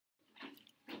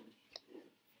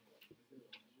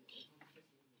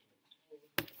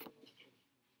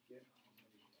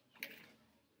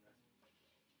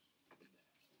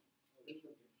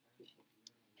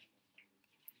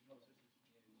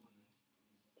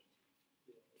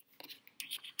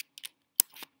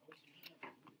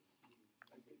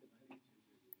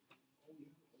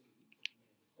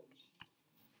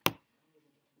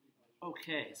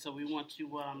Okay, so we want to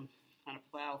kind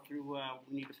of plow through.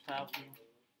 We need to plow through.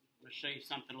 I'm going to show you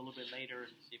something a little bit later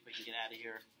and see if we can get out of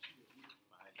here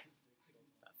by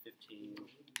about 15,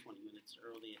 20 minutes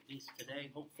early, at least today,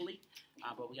 hopefully.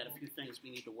 But we got a few things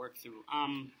we need to work through.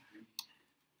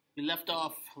 We left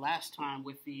off last time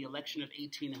with the election of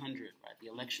 1800, right? The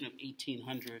election of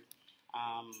 1800,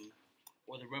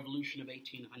 or the Revolution of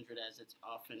 1800, as it's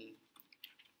often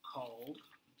called.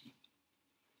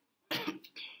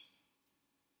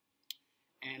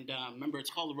 And remember, it's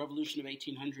called the Revolution of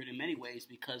 1800 in many ways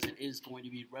because it is going to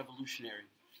be revolutionary.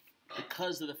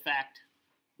 Because of the fact,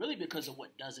 really because of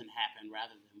what doesn't happen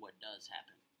rather than what does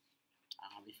happen.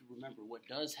 If you remember, what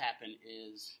does happen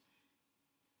is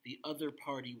the other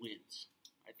party wins.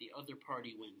 Right? The other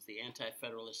party wins. The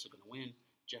Anti-Federalists are going to win.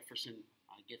 Jefferson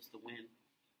gets the win.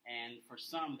 And for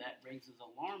some, that raises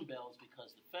alarm bells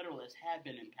because the Federalists had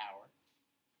been in power,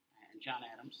 and John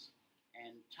Adams,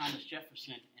 and Thomas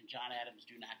Jefferson and John Adams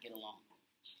do not get along.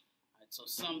 Right, so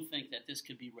some think that this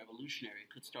could be revolutionary.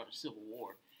 It could start a civil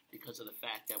war because of the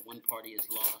fact that one party is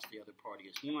lost, the other party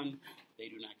is won.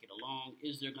 They do not get along.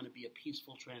 Is there going to be a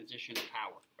peaceful transition of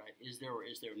power? Right? Is there or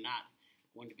is there not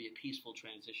going to be a peaceful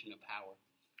transition of power?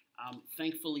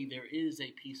 Thankfully, there is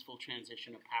a peaceful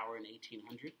transition of power in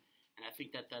 1800. And I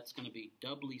think that that's going to be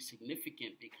doubly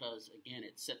significant because, again,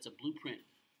 it sets a blueprint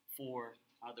for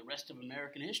the rest of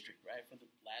American history, right? For the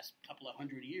last couple of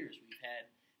hundred years, we've had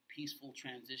peaceful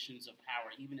transitions of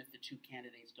power, even if the two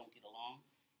candidates don't get along,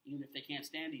 even if they can't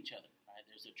stand each other, right?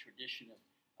 There's a tradition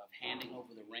of handing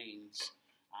over the reins.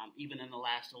 Even in the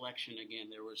last election, again,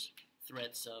 there was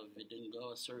threats of it didn't go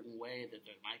a certain way, that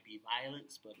there might be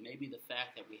violence, but maybe the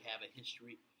fact that we have a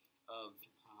history of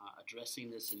addressing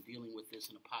this and dealing with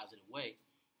this in a positive way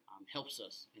helps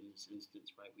us in this instance,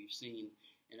 right? We've seen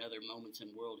in other moments in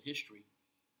world history,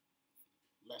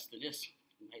 less than this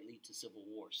might lead to civil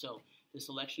war. So this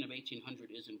election of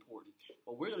 1800 is important.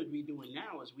 What we're going to be doing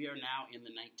now is we are now in the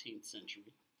 19th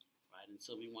century, right? And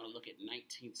so we want to look at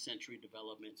 19th century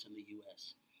developments in the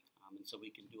U.S. And so we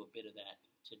can do a bit of that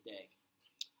today.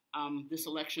 This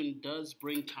election does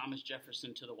bring Thomas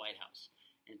Jefferson to the White House.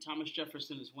 And Thomas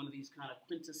Jefferson is one of these kind of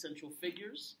quintessential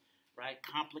figures, right?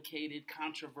 Complicated,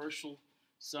 controversial.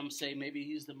 Some say maybe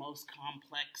he's the most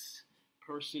complex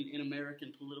person in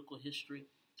American political history.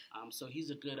 So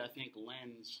he's a good, I think,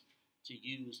 lens to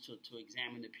use to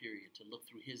examine the period, to look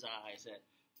through his eyes at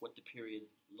what the period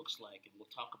looks like. And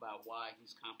we'll talk about why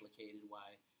he's complicated,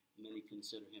 why many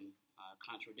consider him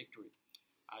contradictory.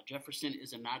 Jefferson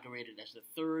is inaugurated as the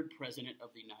third president of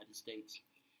the United States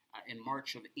in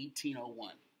March of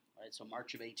 1801. Right? So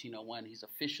March of 1801, he's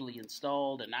officially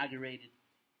installed, inaugurated,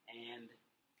 and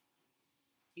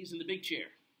he's in the big chair.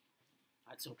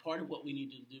 So part of what we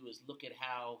need to do is look at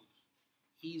how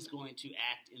he's going to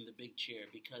act in the big chair,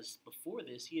 because before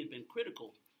this he had been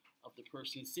critical of the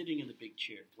person sitting in the big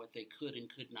chair, what they could and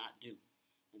could not do.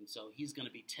 And so he's going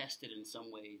to be tested in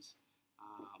some ways,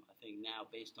 I think now,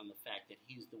 based on the fact that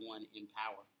he's the one in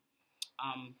power.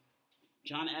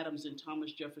 John Adams and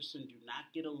Thomas Jefferson do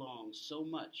not get along so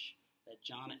much that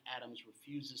John Adams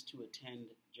refuses to attend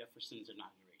Jefferson's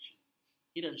inauguration.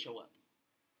 He doesn't show up.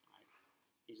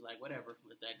 He's like, whatever,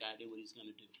 let that guy do what he's going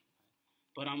to do.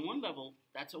 But on one level,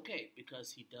 that's okay,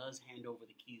 because he does hand over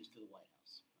the keys to the White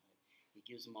House. Right? He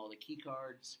gives them all the key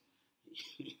cards.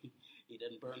 He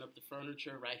doesn't burn up the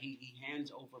furniture, right? He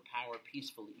hands over power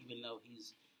peacefully, even though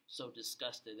he's so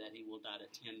disgusted that he will not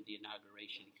attend the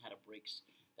inauguration. He kind of breaks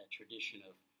that tradition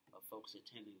of folks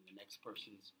attending the next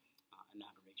person's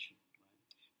inauguration.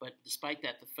 Right? But despite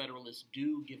that, the Federalists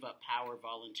do give up power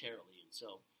voluntarily, and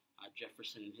so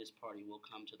Jefferson and his party will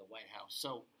come to the White House.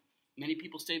 So many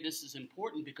people say this is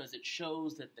important because it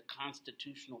shows that the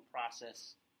constitutional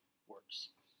process works.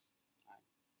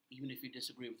 Even if you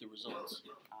disagree with the results,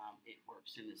 it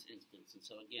works in this instance. And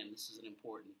so again, this is an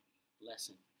important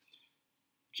lesson.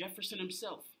 Jefferson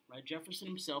himself, right? Jefferson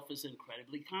himself is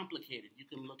incredibly complicated. You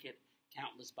can look at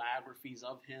countless biographies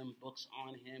of him, books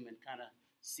on him, and kind of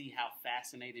see how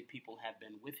fascinated people have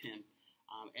been with him.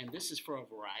 And this is for a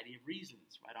variety of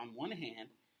reasons, right? On one hand,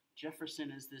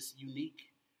 Jefferson is this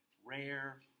unique,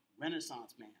 rare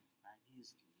Renaissance man, right?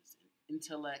 He's an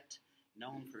intellect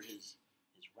known for his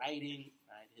writing,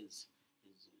 right? His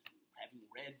having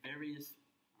read various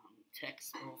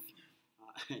texts, both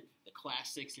the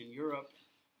classics in Europe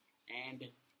and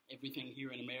everything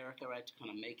here in America, right? To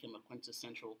kind of make him a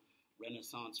quintessential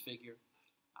Renaissance figure.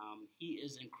 He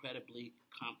is incredibly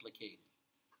complicated.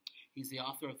 He's the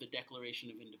author of the Declaration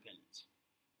of Independence.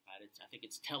 Right? I think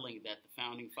it's telling that the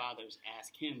Founding Fathers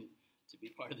asked him to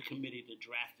be part of the committee to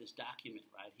draft this document.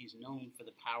 Right? He's known for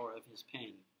the power of his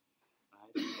pen.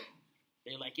 right?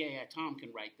 They're like, yeah, Tom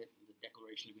can write the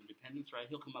Declaration of Independence, right?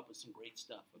 He'll come up with some great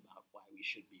stuff about why we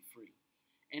should be free.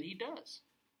 And he does.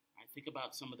 I think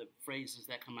about some of the phrases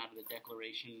that come out of the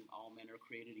Declaration, all men are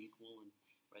created equal, and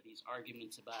right, these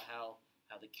arguments about how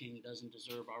the king doesn't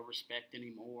deserve our respect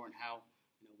anymore, and how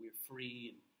we're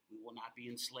free and we will not be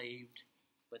enslaved.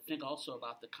 But think also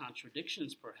about the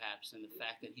contradictions, perhaps, in the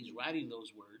fact that he's writing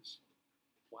those words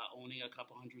while owning a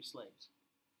couple hundred slaves.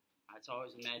 I'd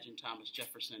always imagined Thomas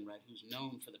Jefferson, right, who's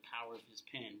known for the power of his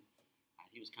pen.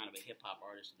 He was kind of a hip-hop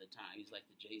artist at the time. He's like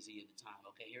the Jay-Z of the time.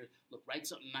 Okay, here, look, write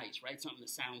something nice. Write something that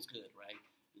sounds good, right?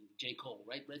 J. Cole,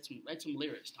 write some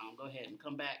lyrics, Tom. Go ahead and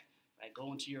come back, right?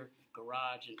 Go into your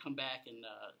garage and come back and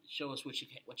show us what you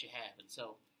have. And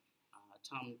so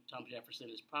Tom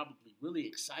Jefferson is probably really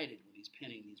excited when he's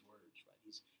penning these words, right?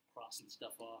 He's crossing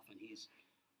stuff off, and he's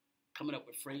coming up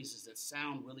with phrases that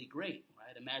sound really great,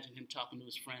 right? Imagine him talking to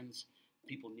his friends,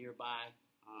 people nearby,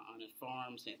 on a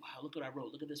farm, saying, wow, look what I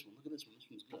wrote. Look at this one. Look at this one. This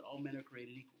one's good. All men are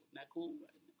created equal. Isn't that cool?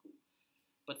 Right? Isn't that cool?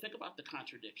 But think about the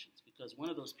contradictions, because one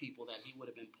of those people that he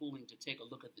would have been pulling to take a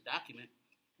look at the document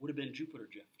would have been Jupiter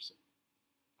Jefferson.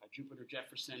 Jupiter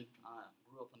Jefferson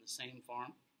grew up on the same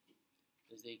farm.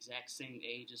 Is the exact same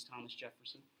age as Thomas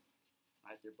Jefferson.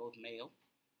 Right? They're both male.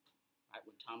 Right?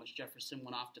 When Thomas Jefferson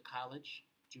went off to college,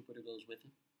 Jupiter goes with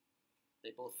him.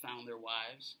 They both found their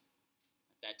wives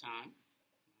at that time.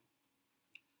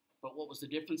 But what was the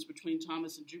difference between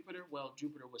Thomas and Jupiter? Well,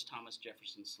 Jupiter was Thomas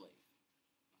Jefferson's slave.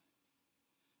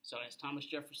 So as Thomas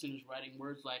Jefferson is writing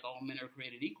words like all men are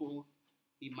created equal,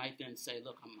 he might then say,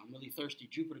 look, I'm really thirsty.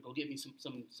 Jupiter, go get me some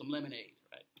lemonade,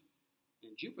 right?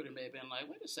 And Jupiter may have been like,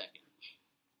 wait a second.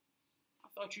 I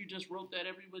thought you just wrote that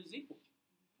everybody's equal.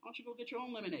 Why don't you go get your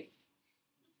own lemonade?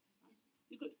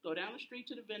 You could go down the street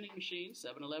to the vending machine.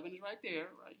 7-Eleven is right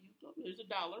there, right? You go, here's $1.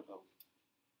 Go.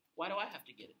 Why do I have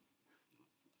to get it?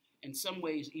 In some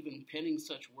ways, even penning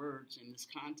such words in this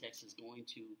context is going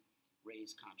to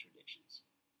raise contradictions.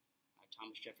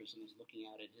 Thomas Jefferson is looking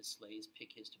out at his slaves pick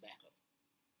his tobacco.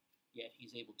 Yet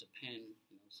he's able to pen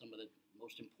some of the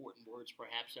most important words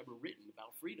perhaps ever written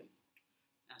about freedom.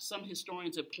 Now, some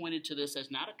historians have pointed to this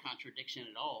as not a contradiction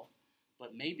at all,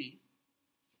 but maybe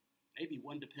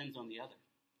one depends on the other.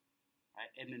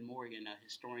 Right? Edmund Morgan, a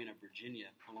historian of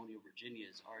Virginia, colonial Virginia,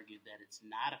 has argued that it's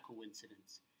not a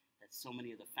coincidence that so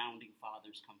many of the founding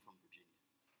fathers come from Virginia.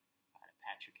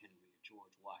 Patrick Henry, or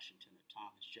George Washington, or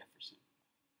Thomas Jefferson.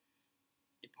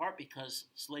 In part because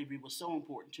slavery was so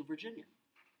important to Virginia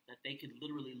that they could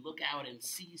literally look out and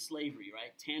see slavery,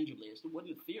 right, tangibly. It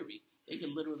wasn't a theory. They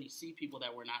could literally see people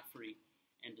that were not free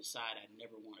and decide, I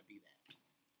never want to be that.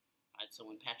 Right? So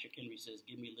when Patrick Henry says,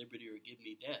 give me liberty or give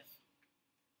me death,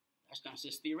 that's not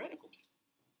just theoretical.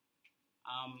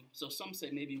 So some say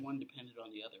maybe one depended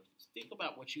on the other. Think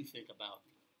about what you think about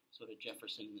sort of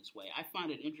Jefferson in this way. I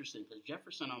find it interesting because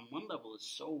Jefferson on one level is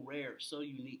so rare, so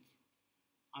unique.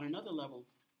 On another level,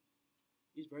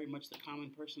 he's very much the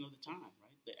common person of the time,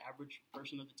 right? The average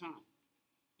person of the time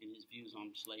in his views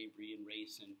on slavery and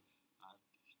race and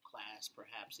class,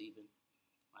 perhaps even.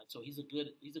 Right? So he's a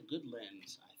good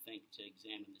lens, I think, to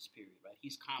examine this period. Right?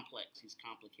 He's complex, he's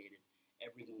complicated.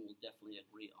 Everyone will definitely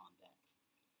agree on that.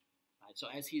 Right? So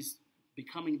as he's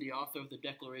becoming the author of the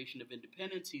Declaration of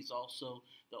Independence, he's also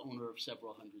the owner of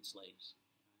several hundred slaves.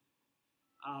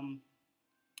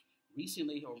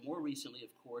 Recently, or more recently,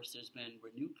 of course, there's been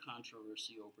renewed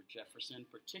controversy over Jefferson,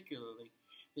 particularly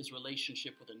his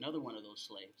relationship with another one of those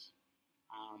slaves,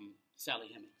 Sally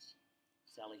Hemings.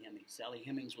 Sally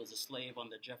Hemings was a slave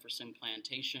on the Jefferson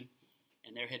plantation,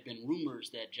 and there had been rumors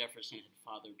that Jefferson had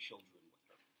fathered children with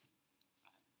her.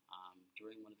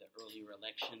 During one of the earlier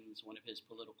elections, one of his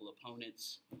political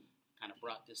opponents kind of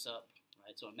brought this up.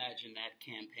 Right? So imagine that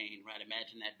campaign, right?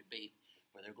 Imagine that debate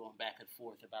where they're going back and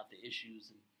forth about the issues,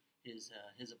 and his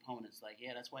opponent's like,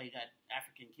 yeah, that's why you got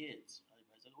African kids.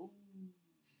 Everybody's like, ooh.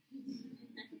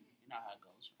 You know how it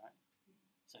goes, right?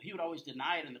 So he would always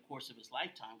deny it in the course of his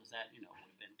lifetime because that, would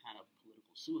have been kind of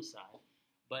political suicide.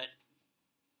 But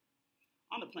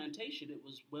on the plantation, it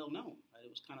was well known. Right?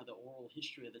 It was kind of the oral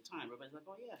history of the time. Everybody's like,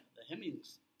 oh yeah, the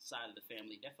Hemings side of the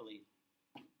family definitely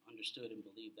understood and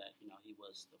believed that, he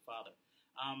was the father.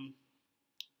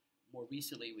 More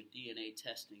recently, with DNA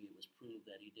testing, it was proved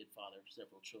that he did father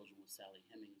several children with Sally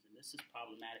Hemings. And this is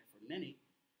problematic for many,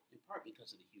 in part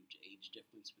because of the huge age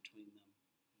difference between them, right?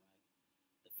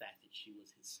 The fact that she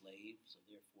was his slave, so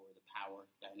therefore the power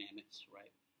dynamics,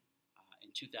 right?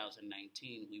 In 2019,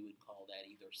 we would call that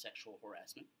either sexual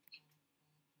harassment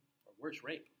or worse,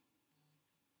 rape,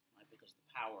 right? Because the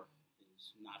power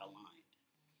is not aligned.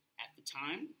 At the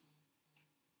time,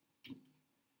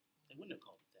 they wouldn't have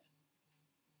called it that.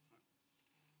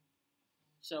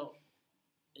 So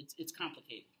it's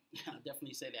complicated. I'll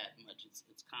definitely say that much.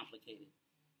 It's complicated.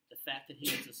 The fact that he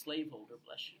was a slaveholder,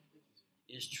 bless you,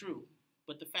 is true.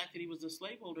 But the fact that he was a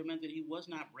slaveholder meant that he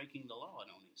was not breaking the law in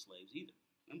owning slaves either.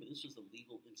 Remember, this was a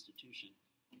legal institution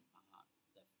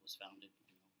that was founded,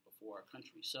 before our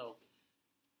country. So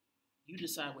you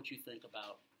decide what you think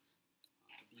about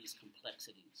these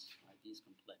complexities, right? These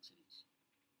complexities.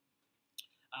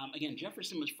 Again,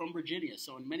 Jefferson was from Virginia,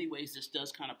 so in many ways this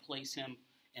does kind of place him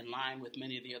in line with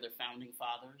many of the other founding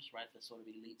fathers, right? The sort of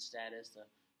elite status, the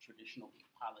traditional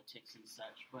politics and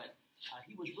such. But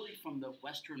he was really from the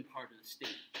western part of the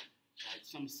state. Right?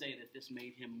 Some say that this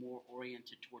made him more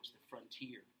oriented towards the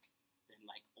frontier than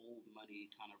like old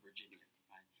money kind of Virginia.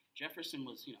 Right? Jefferson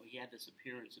was, he had this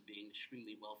appearance of being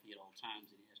extremely wealthy at all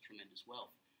times, and he has tremendous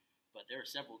wealth. But there are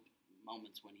several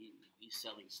moments when he's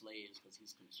selling slaves because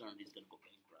he's concerned he's going to go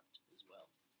bankrupt as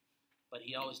well. But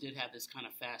he always did have this kind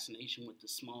of fascination with the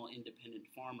small independent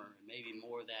farmer, and maybe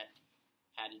more that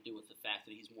had to do with the fact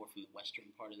that he's more from the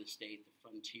western part of the state, the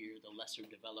frontier, the lesser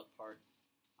developed part.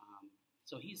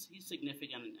 So he's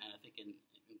significant and I think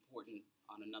important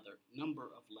on another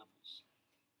number of levels.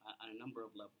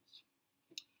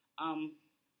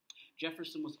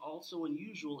 Jefferson was also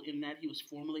unusual in that he was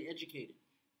formally educated.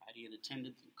 Right? He had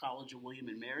attended the College of William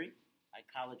and Mary,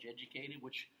 college educated,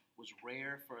 which was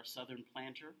rare for a Southern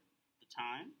planter at the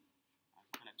time. I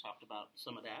kind of talked about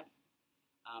some of that.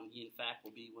 He, in fact,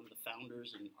 will be one of the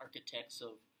founders and architects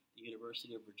of the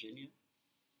University of Virginia.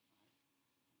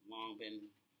 Long been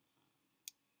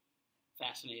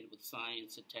fascinated with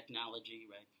science and technology.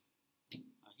 Right?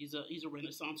 He's a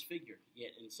Renaissance figure,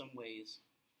 yet in some ways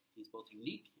he's both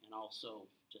unique and also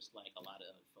just like a lot of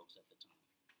other folks at the time,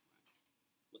 right?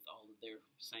 With all of their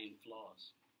same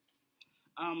flaws.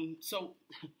 So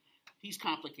he's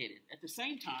complicated. At the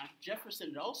same time, Jefferson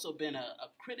had also been a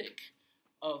critic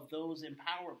of those in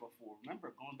power before.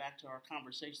 Remember, going back to our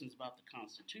conversations about the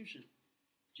Constitution,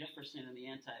 Jefferson and the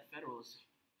Anti-Federalists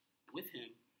with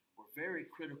him were very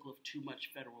critical of too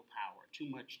much federal power, too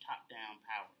much top-down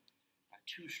power,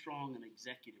 too strong an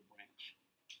executive branch.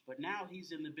 But now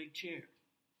he's in the big chair.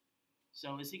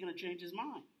 So is he going to change his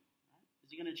mind? Right?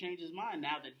 Is he going to change his mind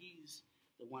now that he's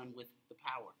the one with the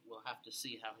power? We'll have to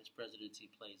see how his presidency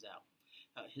plays out.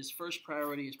 His first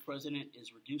priority as president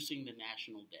is reducing the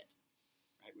national debt.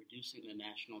 Right, reducing the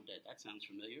national debt. That sounds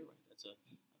familiar, right? That's a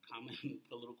common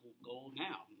political goal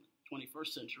now in the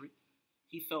 21st century.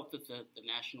 He felt that the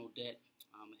national debt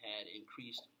had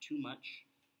increased too much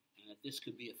and that this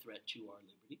could be a threat to our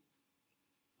liberty.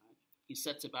 Right? He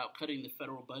sets about cutting the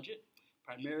federal budget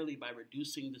primarily by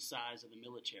reducing the size of the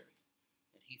military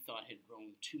that he thought had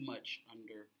grown too much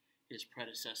under his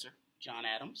predecessor, John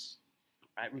Adams.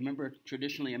 Right? Remember,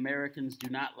 traditionally Americans do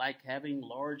not like having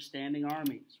large standing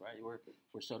armies, right?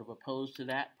 We're sort of opposed to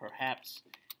that, perhaps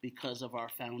because of our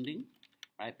founding,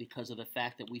 right? Because of the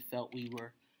fact that we felt we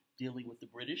were dealing with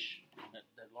the British, that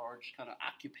large kind of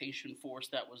occupation force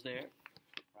that was there,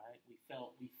 right?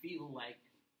 We feel like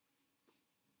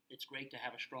it's great to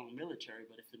have a strong military,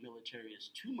 but if the military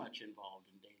is too much involved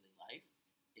in daily life,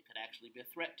 it could actually be a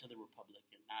threat to the Republic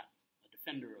and not a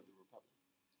defender of the Republic.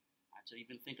 So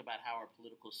even think about how our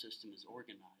political system is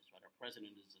organized, right? Our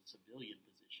president is a civilian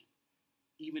position.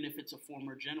 Even if it's a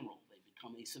former general, they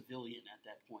become a civilian at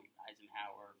that point.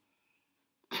 Eisenhower,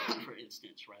 for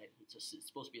instance, right? It's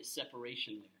supposed to be a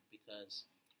separation there because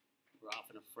we're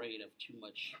often afraid of too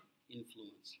much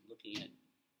influence, looking at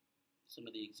some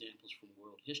of the examples from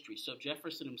world history. So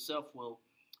Jefferson himself will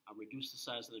reduce the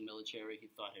size of the military.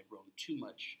 He thought had grown too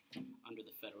much under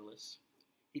the Federalists.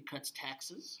 He cuts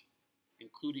taxes,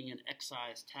 including an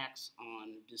excise tax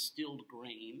on distilled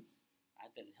grain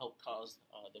that had helped cause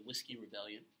the Whiskey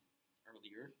Rebellion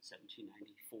earlier,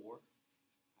 1794.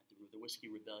 The Whiskey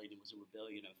Rebellion was a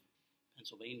rebellion of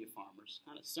Pennsylvania farmers,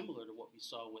 kind of similar to what we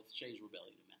saw with Shays'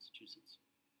 Rebellion in Massachusetts.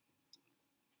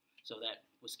 So that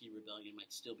Whiskey Rebellion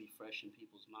might still be fresh in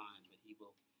people's minds, but he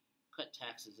will cut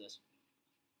taxes as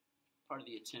part of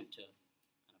the attempt to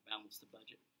kind of balance the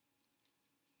budget.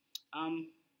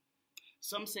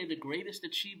 Some say the greatest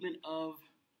achievement of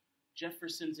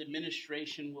Jefferson's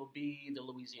administration will be the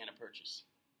Louisiana Purchase.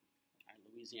 Right,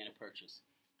 Louisiana Purchase.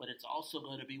 But it's also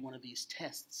going to be one of these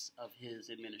tests of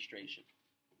his administration.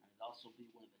 Right, it'll also be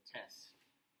one of the tests.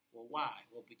 Well, why?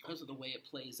 Well, because of the way it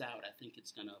plays out, I think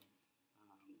it's going to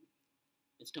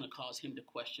cause him to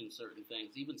question certain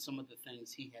things, even some of the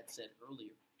things he had said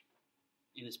earlier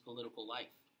in his political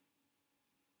life.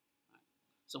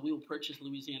 So we will purchase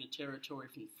Louisiana Territory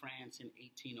from France in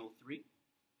 1803,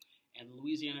 and the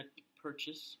Louisiana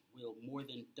Purchase will more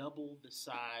than double the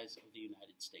size of the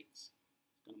United States.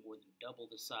 It's going to more than double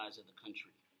the size of the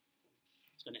country.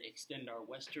 It's going to extend our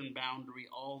western boundary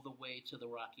all the way to the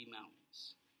Rocky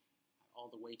Mountains. All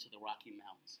the way to the Rocky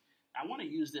Mountains. I want to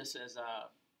use this as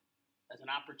an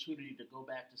opportunity to go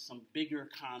back to some bigger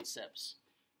concepts,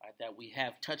 right, that we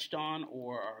have touched on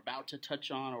or are about to touch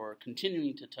on or are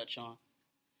continuing to touch on.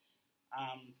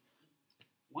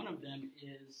 One of them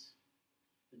is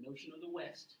the notion of the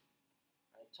West.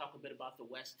 I'll talk a bit about the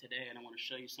West today, and I want to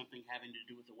show you something having to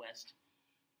do with the West.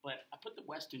 But I put the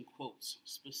West in quotes,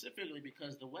 specifically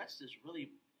because the West is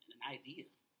really an idea.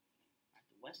 Right?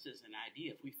 The West is an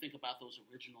idea. If we think about those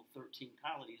original 13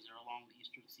 colonies that are along the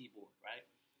eastern seaboard, right?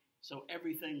 So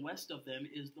everything west of them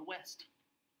is the West.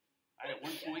 Right? At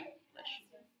one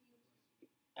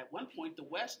point, the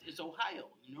West is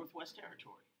Ohio, the Northwest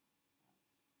Territory.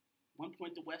 At one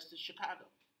point, the West is Chicago.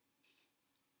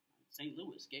 St.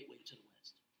 Louis, gateway to the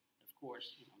West. Of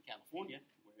course, California,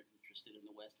 we're interested in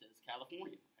the West as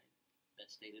California, right?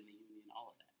 Best state in the union,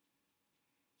 all of that.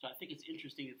 So I think it's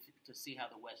interesting to see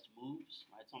how the West moves,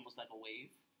 right? It's almost like a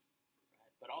wave,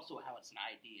 right? But also how it's an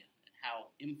idea and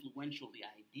how influential the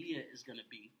idea is going to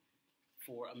be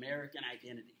for American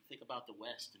identity. Think about the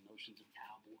West and notions of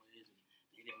cowboys and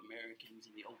Native Americans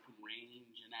and the open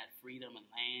range and that freedom and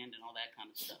land and all that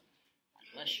kind of stuff. God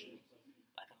bless you.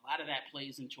 Like a lot of that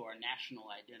plays into our national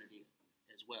identity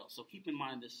as well. So keep in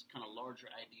mind this kind of larger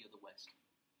idea of the West.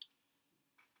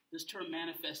 This term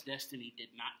manifest destiny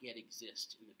did not yet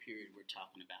exist in the period we're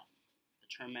talking about. The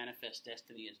term manifest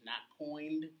destiny is not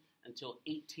coined until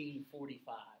 1845.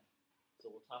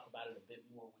 So we'll talk about it a bit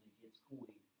more when it gets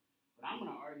coined. But I'm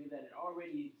going to argue that it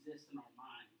already exists in our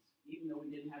minds. Even though we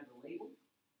didn't have the label,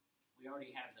 we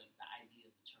already have the idea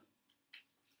of the term.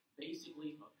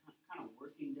 Basically, a kind of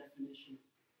working definition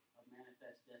of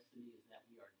manifest destiny is that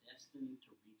we are destined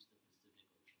to reach the Pacific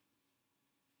Ocean.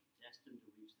 Destined to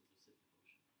reach the Pacific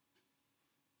Ocean.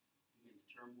 Again, the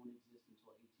term won't exist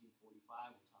until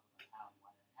 1845. We'll talk about how and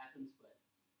why that happens, but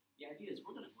the idea is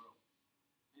we're going to grow.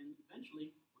 And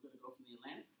eventually, we're going to go from the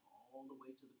Atlantic all the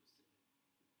way to the Pacific.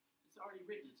 It's already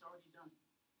written. It's already done.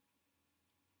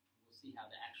 We'll see how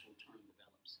the actual term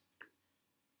develops.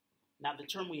 Now, the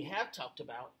term we have talked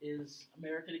about is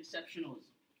American exceptionalism.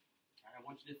 Right, I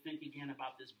want you to think again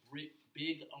about this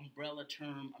big umbrella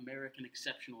term, American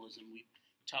exceptionalism. We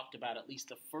talked about at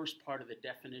least the first part of the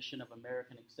definition of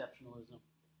American exceptionalism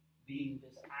being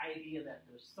this idea that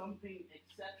there's something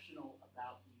exceptional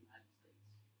about the United States.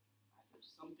 Right? There's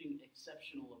something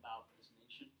exceptional about this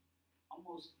nation,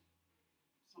 almost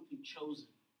something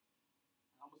chosen,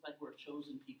 almost like we're a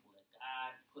chosen people, that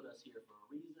God put us here for a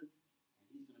reason.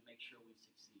 He's going to make sure we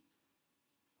succeed.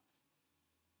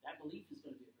 That belief is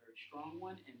going to be a very strong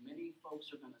one, and many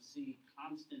folks are going to see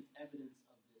constant evidence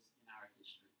of this in our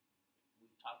history.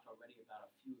 We've talked already about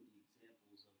a few of the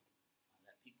examples of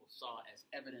that people saw as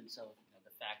evidence of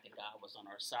the fact that God was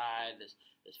on our side,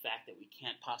 this fact that we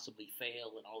can't possibly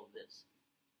fail, and all of this.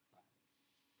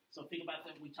 So think about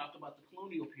that. We talked about the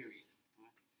colonial period.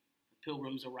 Right? The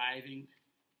Pilgrims arriving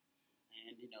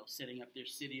and setting up their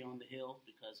city on the hill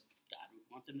because God would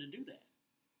want them to do that.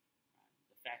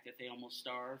 The fact that they almost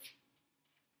starved,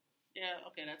 yeah,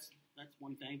 okay, that's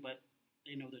one thing, but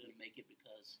they know they're going to make it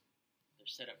because they're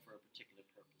set up for a particular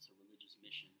purpose, a religious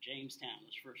mission. Jamestown,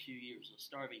 those first few years, those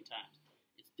starving times,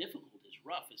 it's difficult, it's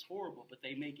rough, it's horrible, but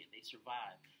they make it, they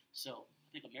survive. So I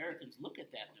think Americans look at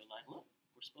that and they're like, look,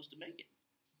 we're supposed to make it.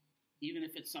 Even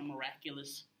if it's some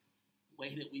miraculous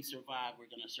way that we survive, we're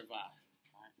going to survive.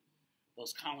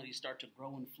 Those colonies start to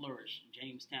grow and flourish.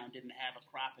 Jamestown didn't have a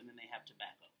crop, and then they have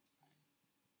tobacco.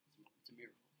 Right? It's a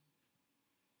miracle.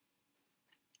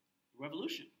 The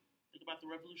Revolution. Think about the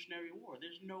Revolutionary War.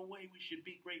 There's no way we should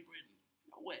beat Great Britain.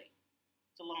 No way.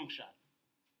 It's a long shot.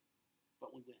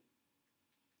 But we win.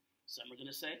 Some are going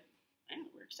to say,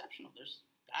 man, we're exceptional.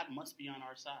 God must be on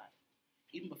our side.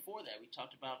 Even before that, we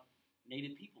talked about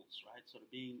Native peoples, right? Sort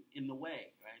of being in the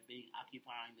way, right?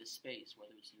 Occupying this space,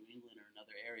 whether it's New England or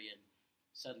another area.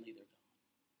 Suddenly they're gone.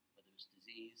 Whether it's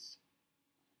disease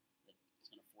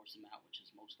that's going to force them out, which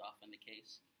is most often the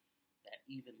case, that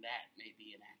even that may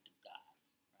be an act of God,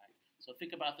 right? So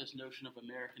think about this notion of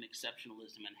American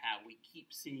exceptionalism and how we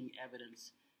keep seeing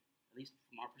evidence, at least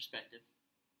from our perspective,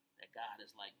 that God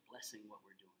is like blessing what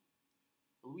we're doing.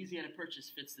 The Louisiana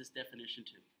Purchase fits this definition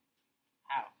too.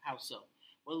 How so?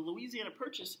 Well, the Louisiana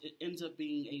Purchase, it ends up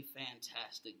being a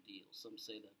fantastic deal. Some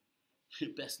say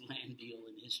the best land deal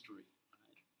in history.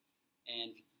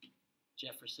 And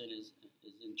Jefferson is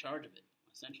in charge of it,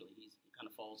 essentially. It kind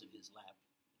of falls in his lap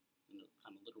in a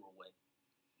kind of literal way.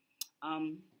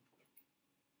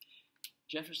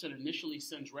 Jefferson initially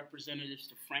sends representatives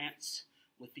to France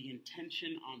with the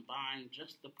intention on buying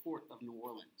just the port of New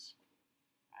Orleans.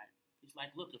 Right? He's like,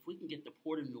 look, if we can get the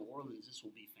port of New Orleans, this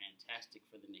will be fantastic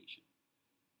for the nation.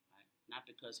 Right? Not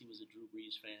because he was a Drew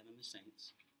Brees fan and the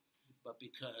Saints, but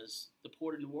because the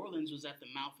port of New Orleans was at the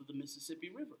mouth of the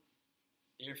Mississippi River.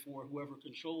 Therefore, whoever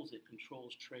controls it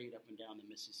controls trade up and down the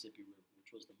Mississippi River,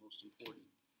 which was the most important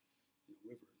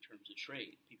river in terms of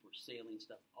trade. People were sailing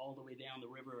stuff all the way down the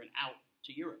river and out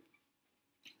to Europe.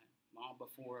 Long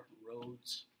before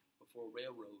roads, before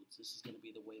railroads, this is going to be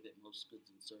the way that most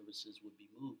goods and services would be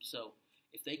moved. So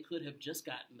if they could have just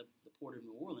gotten the port of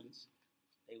New Orleans,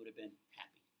 they would have been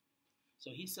happy. So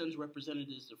he sends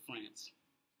representatives to France,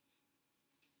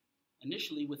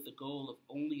 initially with the goal of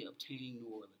only obtaining New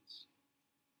Orleans.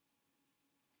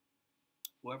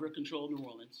 Whoever controlled New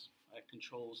Orleans, right,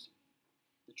 controls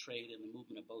the trade and the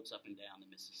movement of boats up and down the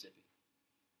Mississippi.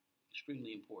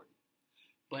 Extremely important.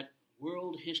 But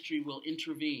world history will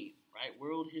intervene, right?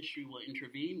 World history will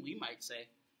intervene. We might say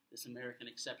this American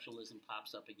exceptionalism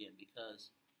pops up again because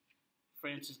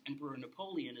France's Emperor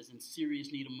Napoleon is in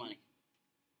serious need of money,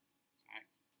 right?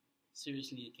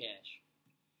 Serious need of cash.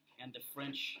 And the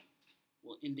French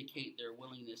will indicate their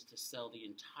willingness to sell the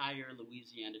entire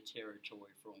Louisiana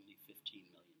territory for only $15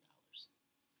 million.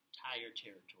 Entire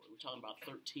territory. We're talking about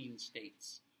 13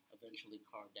 states eventually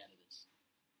carved out of this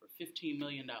for $15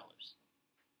 million.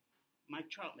 Mike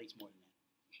Trout makes more than that.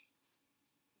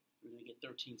 We're going to get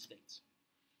 13 states.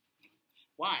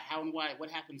 Why? How and why? What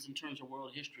happens in terms of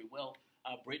world history? Well,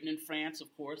 Britain and France,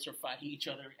 of course, are fighting each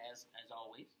other as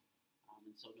always.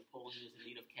 And so Napoleon is in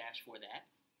need of cash for that.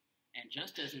 And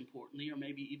just as importantly, or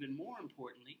maybe even more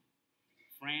importantly,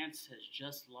 France has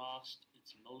just lost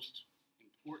its most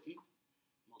important,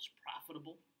 most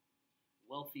profitable,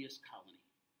 wealthiest colony.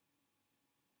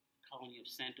 The colony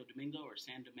of Santo Domingo or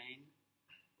Saint-Domingue,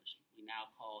 which we now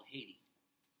call Haiti.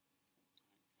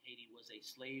 Haiti was a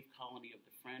slave colony of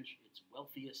the French, its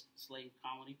wealthiest slave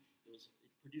colony. It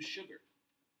produced sugar.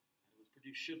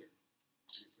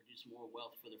 And it produced more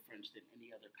wealth for the French than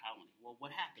any other colony. Well,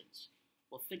 what happens?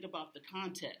 Well, think about the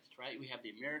context, right? We have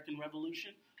the American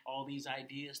Revolution, all these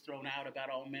ideas thrown out about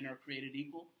all men are created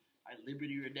equal, right?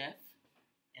 Liberty or death,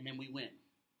 and then we win.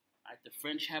 Right? The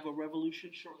French have a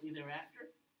revolution shortly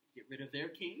thereafter, get rid of their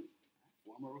king,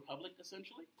 right? Form a republic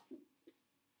essentially.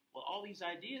 Well, all these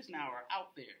ideas now are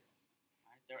out there,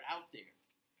 right? They're out there.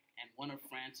 And one of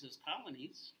France's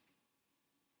colonies,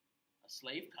 a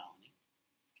slave colony,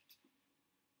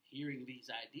 hearing these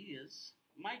ideas,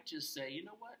 might just say, you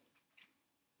know what?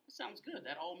 That sounds good.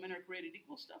 That all men are created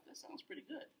equal stuff, that sounds pretty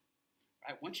good.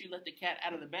 Right? Once you let the cat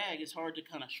out of the bag, it's hard to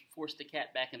kind of force the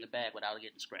cat back in the bag without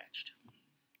getting scratched.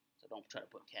 So don't try to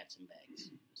put cats in bags.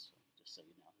 Just so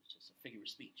you know, it's just a figure of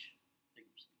speech.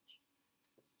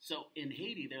 So in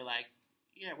Haiti, they're like,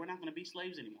 yeah, we're not going to be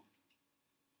slaves anymore.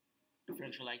 The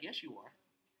French are like, yes, you are.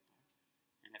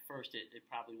 And at first, it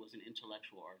probably was an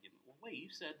intellectual argument. Well, wait, you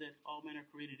said that all men are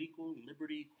created equal,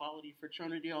 liberty, equality,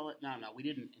 fraternity, all that. No, we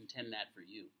didn't intend that for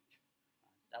you.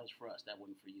 That was for us. That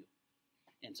wasn't for you.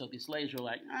 And so the slaves were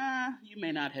like, you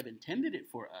may not have intended it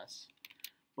for us,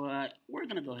 but we're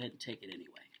going to go ahead and take it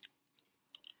anyway.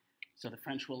 So the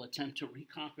French will attempt to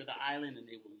reconquer the island, and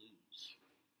they will lose.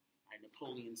 Right?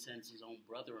 Napoleon sends his own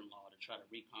brother-in-law to try to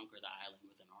reconquer the island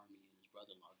with an army, and his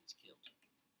brother-in-law gets killed.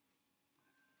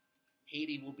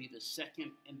 Haiti will be the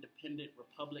second independent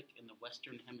republic in the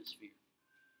Western Hemisphere.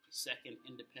 The second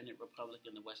independent republic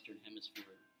in the Western Hemisphere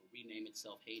will rename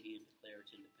itself Haiti and declare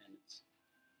its independence.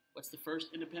 What's the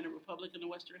first independent republic in the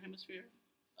Western Hemisphere?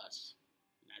 Us,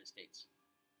 United States.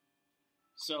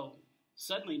 So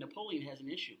suddenly Napoleon has an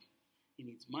issue. He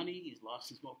needs money. He's lost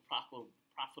his most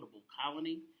profitable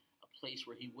colony, a place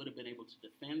where he would have been able to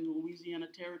defend the Louisiana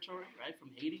territory, right,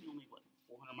 from Haiti, only,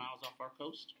 400 miles off our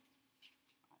coast?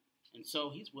 And so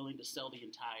he's willing to sell the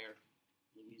entire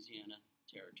Louisiana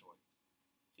territory,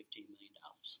 $15 million,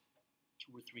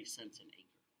 2 or 3 cents an acre.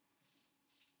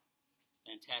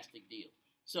 Fantastic deal.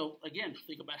 So again,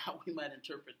 think about how we might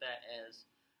interpret that as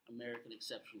American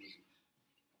exceptionalism.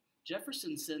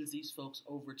 Jefferson sends these folks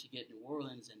over to get New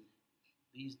Orleans, and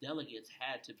these delegates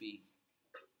had to be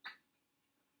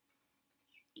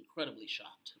incredibly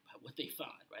shocked by what they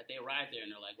found, right? They arrived there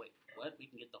and they're like, wait, what? We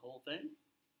can get the whole thing?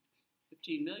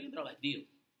 15 million? They're like, deal.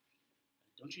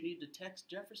 Don't you need to text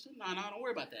Jefferson? No, don't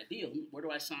worry about that. Deal. Where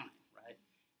do I sign, right?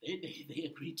 They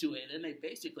agreed to it, and they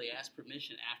basically asked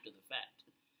permission after the fact.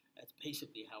 That's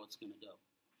basically how it's going to go.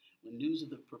 When news of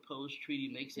the proposed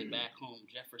treaty makes it back home,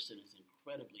 Jefferson is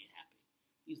incredibly happy.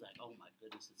 He's like, oh my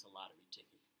goodness, it's a lottery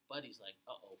ticket. But he's like,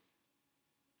 uh-oh.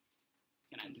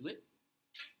 Can I do it?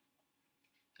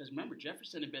 Because remember,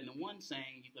 Jefferson had been the one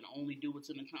saying you can only do what's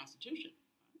in the Constitution.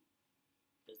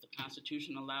 Does the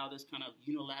Constitution allow this kind of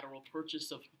unilateral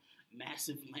purchase of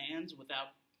massive lands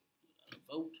without a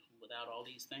vote, without all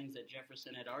these things that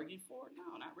Jefferson had argued for?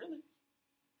 No, not really.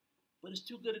 But it's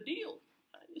too good a deal.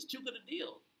 Right? It's too good a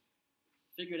deal.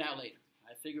 Figure it out later.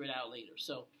 I figure it out later.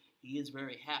 So he is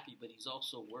very happy, but he's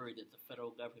also worried that the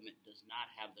federal government does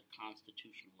not have the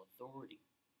constitutional authority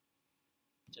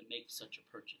to make such a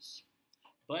purchase.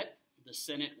 But the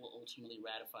Senate will ultimately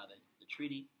ratify the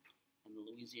treaty, and the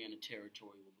Louisiana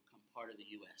Territory will become part of the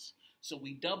U.S. So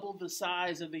we doubled the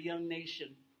size of the young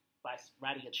nation by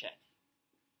writing a check.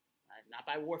 Right? Not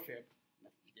by warfare.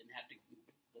 You didn't have to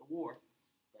go to war,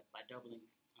 but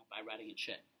by writing a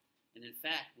check. And in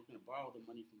fact, we're going to borrow the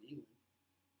money from England,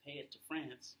 pay it to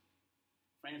France.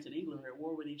 France and England are at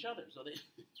war with each other. So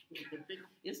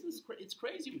it's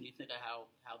crazy when you think of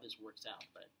how this works out.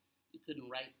 But you couldn't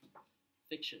write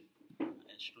fiction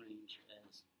as strange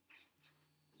as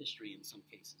history in some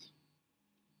cases.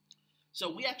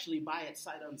 So we actually buy it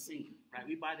sight unseen, right?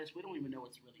 We buy this, we don't even know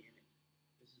what's really in it.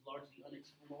 This is largely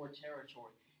unexplored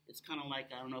territory. It's kind of like,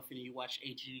 I don't know if any of you watch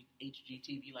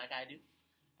HGTV like I do.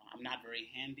 I'm not very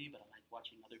handy, but I like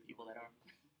watching other people that are.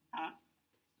 Huh?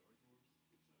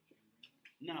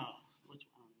 No. Which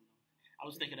one? I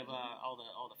was thinking of all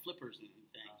the flippers and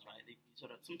things, right? They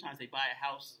sometimes they buy a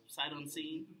house sight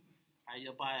unseen. Right?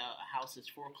 You'll buy a house that's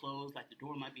foreclosed, like the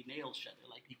door might be nailed shut. They're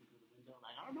like peeking through the window,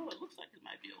 like, I don't know, it looks like it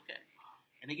might be okay.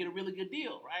 And they get a really good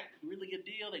deal, right? A really good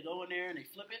deal. They go in there and they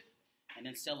flip it and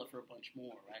then sell it for a bunch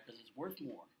more, right? Because it's worth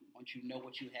more once you know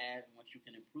what you have and once you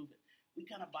can improve it. We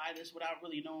kind of buy this without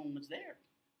really knowing what's there,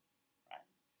 right?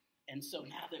 And so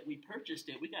now that we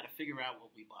purchased it, we got to figure out what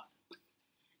we bought.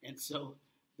 And so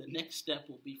the next step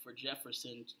will be for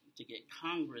Jefferson to get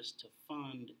Congress to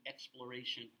fund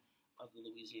exploration of the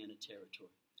Louisiana Territory.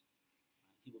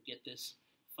 He will get this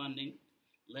funding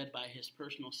led by his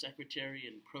personal secretary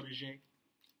and protege,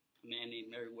 a man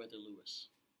named Meriwether Lewis.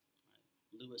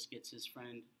 Lewis gets his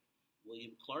friend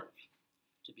William Clark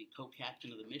to be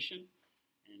co-captain of the mission,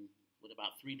 and with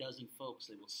about 36 folks,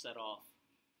 they will set off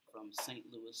from St.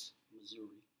 Louis,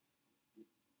 Missouri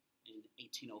in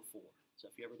 1804. So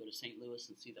if you ever go to St. Louis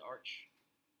and see the arch,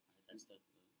 that's the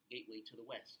gateway to the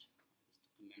West.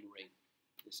 To commemorate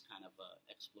this kind of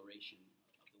exploration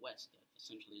of the West that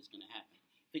essentially is going to happen.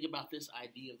 Think about this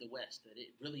idea of the West, that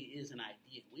it really is an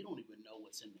idea. We don't even know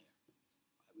what's in there.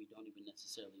 Right? We don't even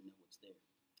necessarily know what's there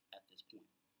at this point.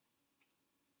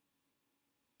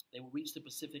 They will reach the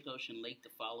Pacific Ocean late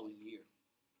the following year.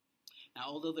 Now,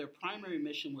 although their primary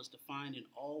mission was to find an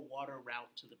all-water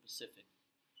route to the Pacific,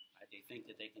 right, they think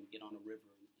that they can get on a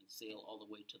river and sail all the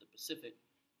way to the Pacific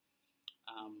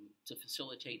to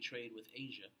facilitate trade with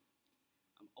Asia.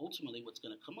 Ultimately, what's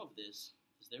going to come of this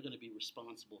is they're going to be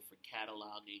responsible for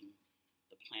cataloging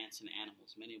the plants and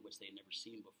animals, many of which they had never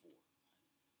seen before,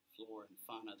 right? Flora and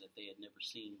fauna that they had never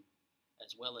seen,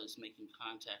 as well as making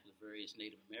contact with various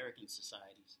Native American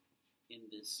societies in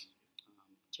this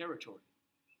territory.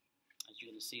 As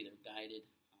you're going to see, they're guided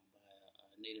by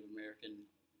a Native American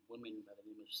woman by the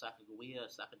name of Sacagawea,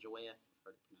 I've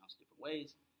heard it pronounced different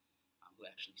ways, who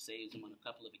actually saves them on a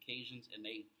couple of occasions, and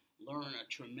they learn a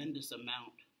tremendous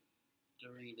amount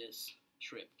during this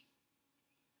trip.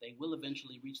 They will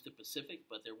eventually reach the Pacific,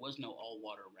 but there was no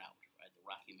all-water route, right? The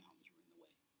Rocky Mountains were in the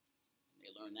way. And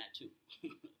they learned that too.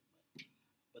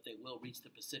 But they will reach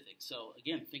the Pacific. So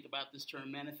again, think about this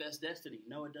term manifest destiny.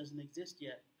 No, it doesn't exist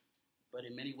yet. But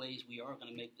in many ways, we are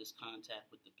going to make this contact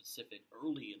with the Pacific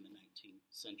early in the 19th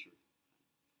century,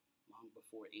 long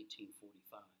before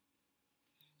 1845.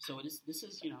 So it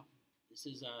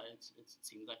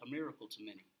seems like a miracle to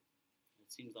many.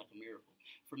 It seems like a miracle.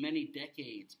 For many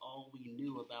decades, all we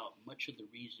knew about much of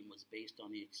the region was based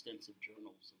on the extensive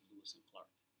journals of Lewis and Clark.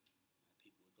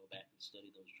 People would go back and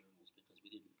study those journals because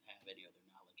we didn't have any other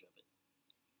knowledge of it.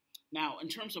 Now, in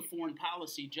terms of foreign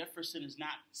policy, Jefferson is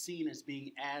not seen as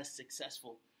being as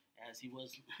successful as he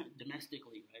was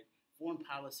domestically, right? Foreign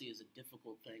policy is a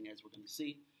difficult thing, as we're going to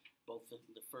see. Both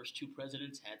the first two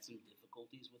presidents had some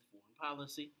difficulties with foreign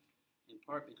policy, in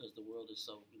part because the world is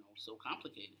so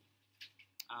complicated.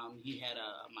 He had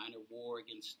a minor war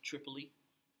against Tripoli,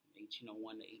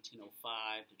 1801 to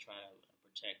 1805, to try to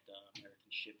protect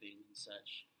American shipping and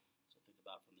such. So think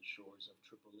about from the shores of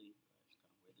Tripoli, that's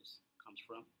kind of where this comes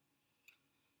from.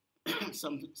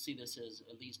 Some see this as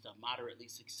at least moderately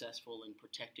successful in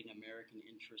protecting American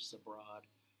interests abroad.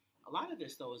 A lot of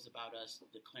this, though, is about us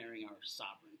declaring our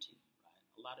sovereignty, right?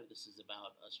 A lot of this is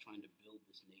about us trying to build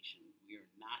this nation. We are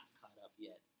not caught up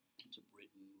yet to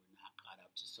Britain. We're not caught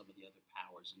up to some of the other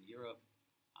powers in Europe.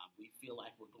 We feel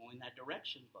like we're going that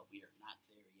direction, but we are not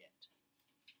there yet.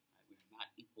 Right? We are not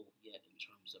equal yet in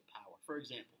terms of power. For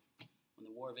example, when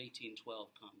the War of 1812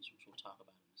 comes, which we'll talk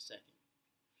about in a second,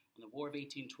 when the War of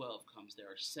 1812 comes,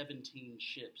 there are 17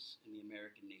 ships in the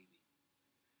American Navy.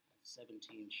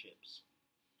 17 ships.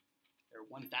 There are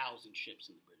 1,000 ships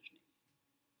in the British Navy.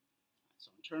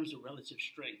 So in terms of relative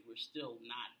strength, we're still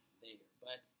not there,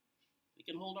 but we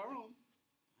can hold our own.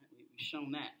 Right? We've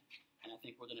shown that, and I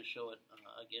think we're going to show it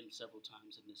again several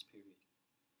times in this period.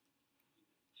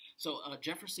 So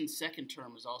Jefferson's second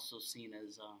term is also seen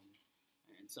as,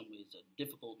 in some ways,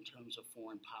 difficult in terms of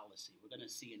foreign policy. We're going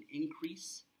to see an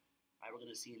increase. Right? We're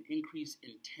going to see an increase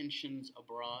in tensions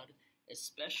abroad,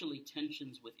 especially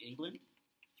tensions with England,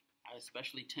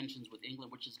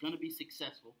 which is going to be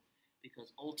successful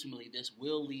because ultimately this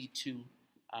will lead to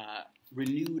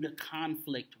renewed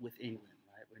conflict with England,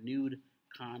 right? Renewed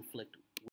conflict